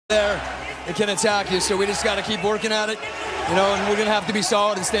there and can attack you, so we just got to keep working at it, you know, and we're going to have to be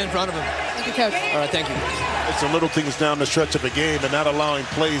solid and stay in front of him. Thank you, Coach. All right, thank you. It's the little things down the stretch of a game and not allowing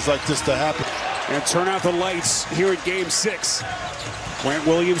plays like this to happen. And turn out the lights here at Game 6. Grant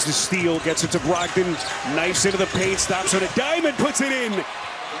Williams, the steal, gets it to Brogdon, knifes into the paint, stops on a diamond, puts it in.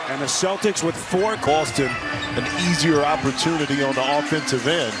 And the Celtics with 4. Boston, an easier opportunity on the offensive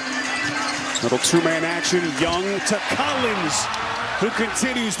end. Little two-man action, Young to Collins, who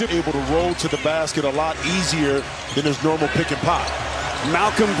continues to able to roll to the basket a lot easier than his normal pick and pop.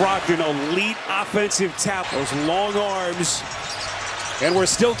 Malcolm Brogdon, elite offensive tap, those long arms, and we're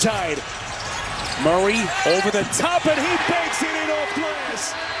still tied. Murray over the top, and he banks it in off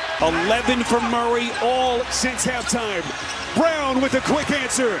glass. 11 from Murray, all since halftime. Brown with a quick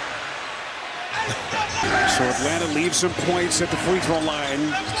answer. So Atlanta leaves some points at the free throw line.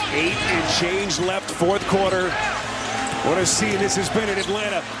 8 and change left, fourth quarter. What a scene this has been in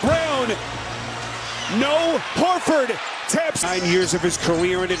Atlanta. Brown, no, Horford taps. 9 years of his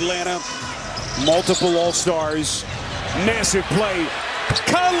career in Atlanta, multiple All-Stars, massive play.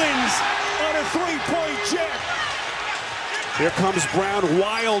 Collins on a three-point jet. Here comes Brown,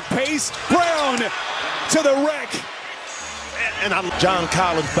 wild pace. Brown to the wreck. And I'm John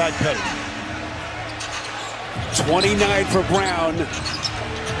Collins backpedaling. 29 for Brown.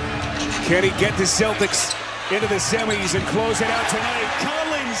 Can he get the Celtics into the semis and close it out tonight?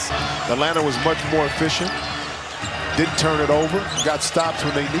 Collins. Atlanta was much more efficient. Didn't turn it over. Got stops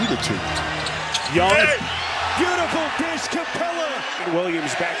when they needed to. Young. Hey. Beautiful dish, Capella. And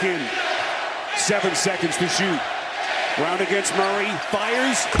Williams back in. 7 seconds to shoot. Brown against Murray.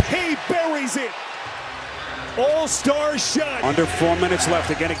 Fires. He buries it. All-star shot. Under 4 minutes left.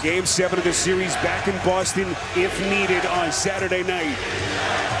 Again, a Game 7 of the series back in Boston if needed on Saturday night.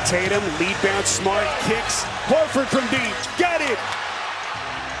 Tatum, lead bounce, Smart, kicks. Horford from deep. Got it.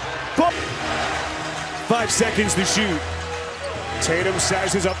 5 seconds to shoot. Tatum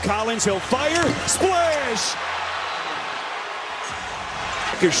sizes up Collins. He'll fire. Splash.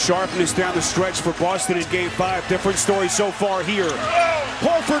 Sharpness down the stretch for Boston in Game 5. Different story so far here.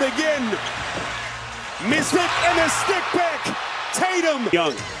 Horford again. Missed it, and a stick back. Tatum.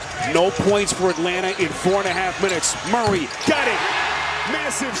 Young. No points for Atlanta in 4.5 minutes. Murray got it.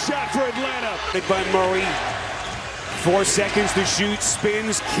 Massive shot for Atlanta. Hit by Murray. 4 seconds to shoot.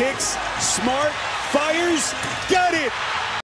 Spins, kicks. Smart. Fires. Got it.